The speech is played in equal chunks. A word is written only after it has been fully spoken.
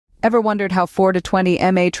Ever wondered how 4 to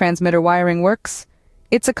 20 mA transmitter wiring works?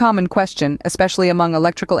 It's a common question, especially among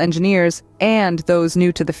electrical engineers and those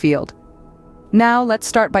new to the field. Now, let's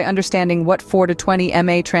start by understanding what 4 to 20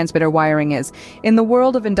 mA transmitter wiring is. In the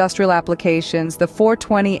world of industrial applications, the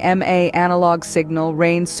 420 mA analog signal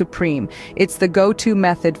reigns supreme. It's the go-to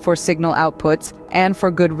method for signal outputs, and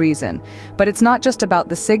for good reason. But it's not just about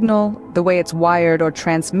the signal. The way it's wired or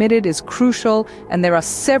transmitted is crucial, and there are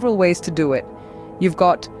several ways to do it. You've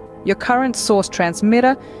got your current source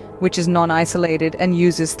transmitter, which is non-isolated and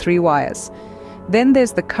uses 3 wires. Then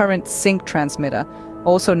there's the current sink transmitter,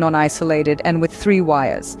 also non-isolated and with 3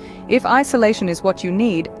 wires. If isolation is what you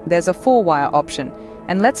need, there's a 4-wire option.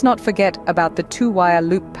 And let's not forget about the 2-wire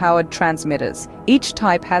loop-powered transmitters. Each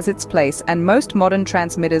type has its place, and most modern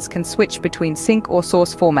transmitters can switch between sink or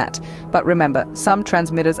source format. But remember, some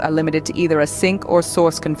transmitters are limited to either a sink or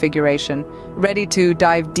source configuration. Ready to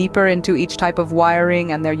dive deeper into each type of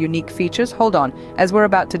wiring and their unique features? Hold on, as we're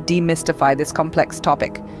about to demystify this complex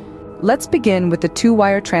topic. Let's begin with the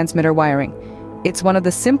 2-wire transmitter wiring. It's one of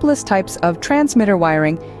the simplest types of transmitter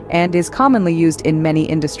wiring and is commonly used in many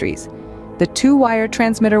industries. The 2-wire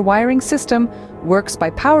transmitter wiring system works by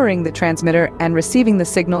powering the transmitter and receiving the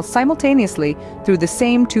signal simultaneously through the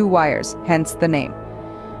same 2 wires, hence the name.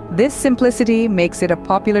 This simplicity makes it a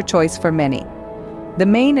popular choice for many. The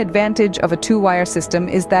main advantage of a 2-wire system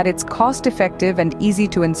is that it's cost-effective and easy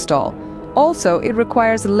to install. Also, it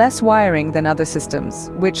requires less wiring than other systems,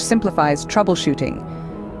 which simplifies troubleshooting.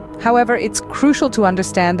 However, it's crucial to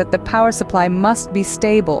understand that the power supply must be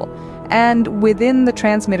stable and within the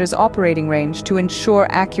transmitter's operating range to ensure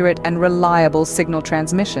accurate and reliable signal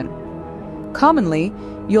transmission. Commonly,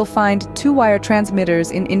 you'll find 2-wire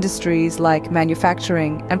transmitters in industries like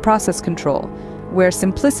manufacturing and process control, where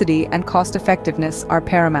simplicity and cost-effectiveness are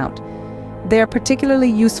paramount. They are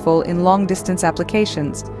particularly useful in long-distance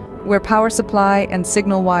applications, where power supply and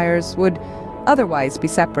signal wires would otherwise be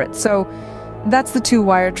separate. So, that's the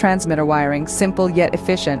 2-wire transmitter wiring, simple yet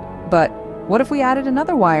efficient. But what if we added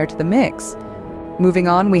another wire to the mix? Moving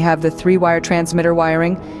on, we have the 3-wire transmitter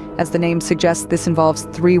wiring. As the name suggests, this involves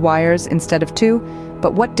 3 wires instead of 2.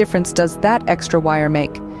 But what difference does that extra wire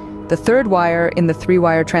make? The 3rd wire in the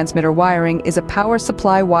 3-wire transmitter wiring is a power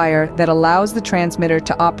supply wire that allows the transmitter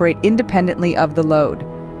to operate independently of the load.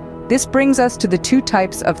 This brings us to the 2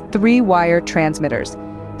 types of 3-wire transmitters: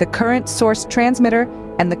 the current source transmitter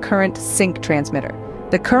and the current sink transmitter.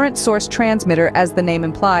 The current source transmitter, as the name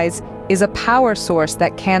implies, is a power source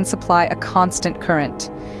that can supply a constant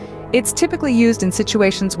current. It's typically used in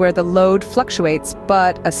situations where the load fluctuates,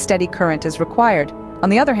 but a steady current is required. On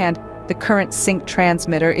the other hand, the current sink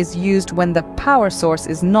transmitter is used when the power source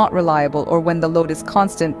is not reliable or when the load is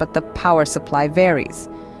constant but the power supply varies.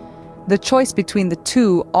 The choice between the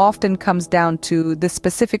 2 often comes down to the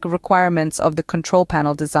specific requirements of the control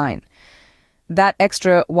panel design. That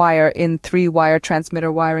extra wire in 3-wire transmitter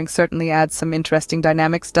wiring certainly adds some interesting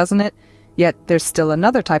dynamics, doesn't it? Yet there's still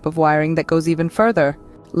another type of wiring that goes even further.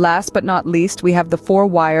 Last but not least, we have the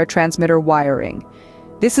 4-wire transmitter wiring.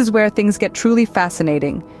 This is where things get truly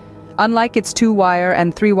fascinating. Unlike its 2-wire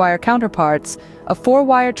and 3-wire counterparts, a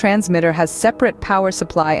 4-wire transmitter has separate power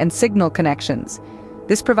supply and signal connections.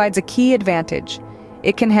 This provides a key advantage.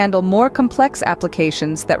 It can handle more complex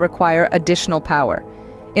applications that require additional power.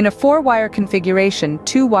 In a 4-wire configuration,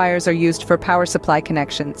 2 wires are used for power supply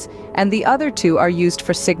connections, and the other 2 are used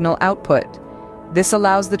for signal output. This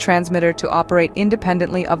allows the transmitter to operate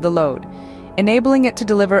independently of the load, enabling it to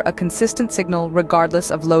deliver a consistent signal regardless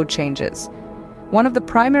of load changes. One of the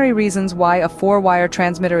primary reasons why a 4-wire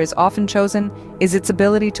transmitter is often chosen is its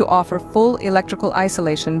ability to offer full electrical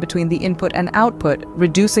isolation between the input and output,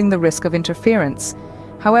 reducing the risk of interference.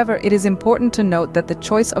 However, it is important to note that the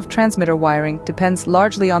choice of transmitter wiring depends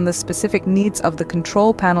largely on the specific needs of the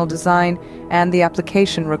control panel design and the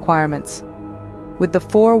application requirements. With the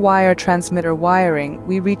 4-wire transmitter wiring,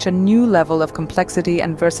 we reach a new level of complexity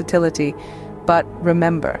and versatility. But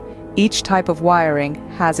remember, each type of wiring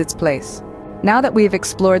has its place. Now that we've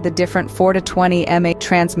explored the different 4 to 20 mA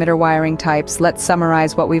transmitter wiring types, let's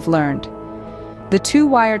summarize what we've learned. The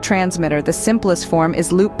 2-wire transmitter, the simplest form,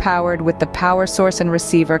 is loop-powered with the power source and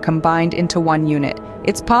receiver combined into one unit.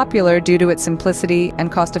 It's popular due to its simplicity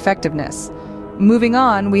and cost-effectiveness. Moving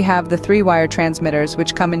on, we have the 3-wire transmitters,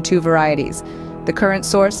 which come in 2 varieties: the current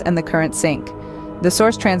source and the current sink. The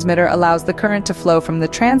source transmitter allows the current to flow from the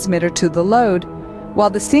transmitter to the load, while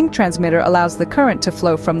the sink transmitter allows the current to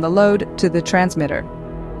flow from the load to the transmitter.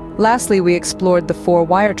 Lastly, we explored the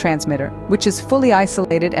 4-wire transmitter, which is fully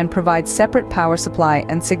isolated and provides separate power supply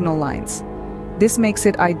and signal lines. This makes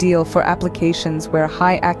it ideal for applications where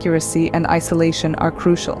high accuracy and isolation are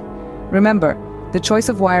crucial. Remember, the choice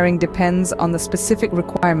of wiring depends on the specific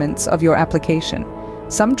requirements of your application.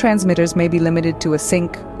 Some transmitters may be limited to a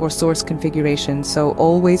sink or source configuration, so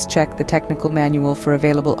always check the technical manual for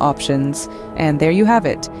available options. And there you have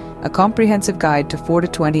it, a comprehensive guide to 4 to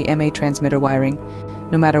 20 MA transmitter wiring.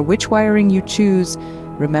 No matter which wiring you choose,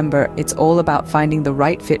 remember, it's all about finding the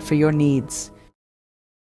right fit for your needs.